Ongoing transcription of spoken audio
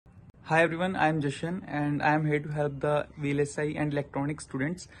Hi everyone, I am Jashan and I am here to help the VLSI and electronics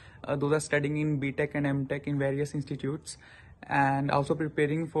students. Those are studying in BTech and MTech in various institutes and also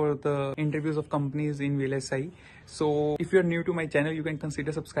preparing for the interviews of companies in VLSI. So if you are new to my channel, you can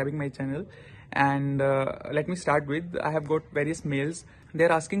consider subscribing my channel. And let me start with, I have got various mails.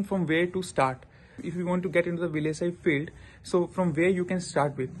 They're asking from where to start. If you want to get into the VLSI field, so from where you can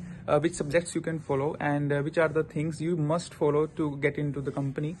start with, which subjects you can follow, and which are the things you must follow to get into the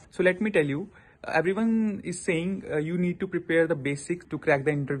company. So let me tell you, everyone is saying you need to prepare the basics to crack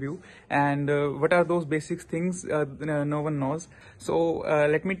the interview, and what are those basics things no one knows. So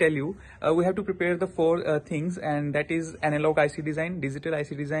let me tell you, we have to prepare the four things, and that is analog IC design, digital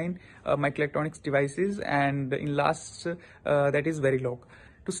IC design, microelectronics devices, and in last that is Verilog.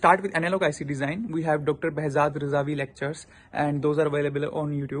 To start with analog IC design, we have Dr. Behzad Razavi lectures, and those are available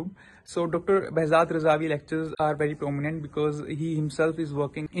on YouTube. So Dr. Behzad Razavi lectures are very prominent because he himself is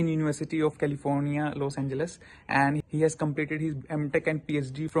working in University of California, Los Angeles, and he has completed his MTech and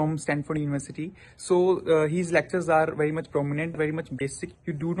PhD from Stanford University. So his lectures are very much prominent, very much basic.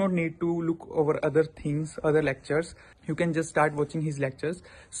 You do not need to look over other things, other lectures. You can just start watching his lectures.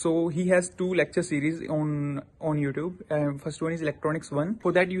 So he has two lecture series on YouTube. First one is Electronics 1.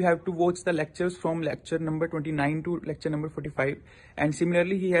 For that you have to watch the lectures from lecture number 29 to lecture number 45. And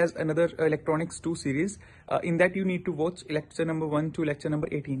similarly, he has another Electronics 2 series. In that you need to watch lecture number 1 to lecture number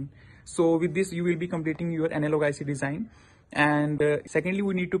 18. So with this you will be completing your analog IC design. And secondly,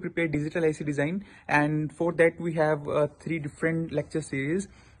 we need to prepare digital IC design, and for that we have three different lecture series.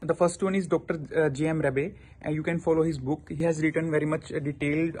 The first one is Dr. J.M. Rabe, and you can follow his book. He has written very much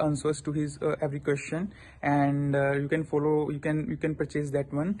detailed answers to his every question, and you can follow. You can purchase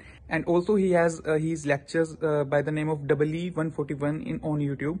that one. And also he has his lectures by the name of EE 141 on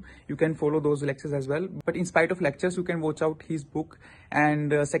YouTube. You can follow those lectures as well. But in spite of lectures, you can watch out his book.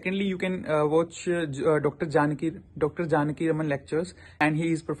 And secondly, you can watch Dr. Janaki Raman lectures, and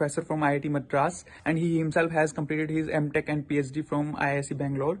he is professor from IIT Madras, and he himself has completed his MTech and PhD from IISc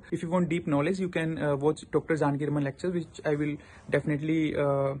Bangalore. If you want deep knowledge, you can watch Dr. Janaki Raman lectures, which I will definitely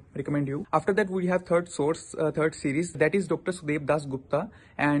recommend you. After that, we have third series, that is Dr. Sudev Das Gupta,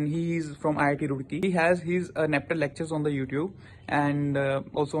 and he is from IIT Roorkee. He has his NAPTEL lectures on the YouTube and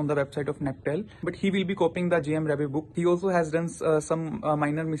also on the website of NAPTEL, but he will be copying the J.M. Rabe book. He also has done some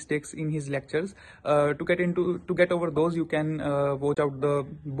minor mistakes in his lectures. To get over those, you can watch out the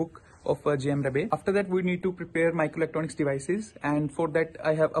book of J.M. Rabe. After that, we need to prepare microelectronics devices, and for that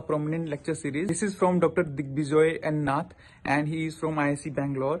I have a prominent lecture series. This is from Dr. Digbijoy and Nath, and he is from IISc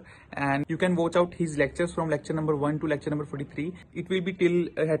Bangalore, and you can watch out his lectures from lecture number 1 to lecture number 43. It will be till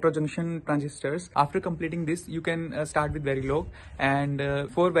heterojunction transistors. After completing this, you can start with Verilog, and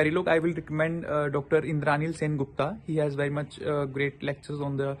for Verilog I will recommend Dr. Indranil Sen Gupta. He has very much great lectures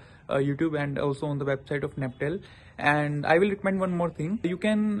on the YouTube and also on the website of NAPTEL. And I will recommend one more thing. You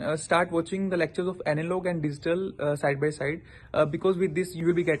can start watching the lectures of analog and digital side by side, because with this you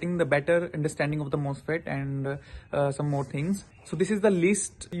will be getting the better understanding of the MOSFET and some more things. So this is the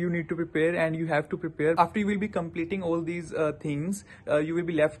list you need to prepare, and you have to prepare. After you will be completing all these things, you will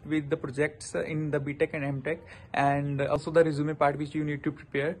be left with the projects in the BTech and MTech, and also the resume part which you need to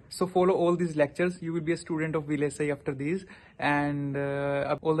prepare. So follow all these lectures. You will be a student of VLSI after these, and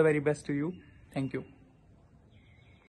all the very best to you. Thank you.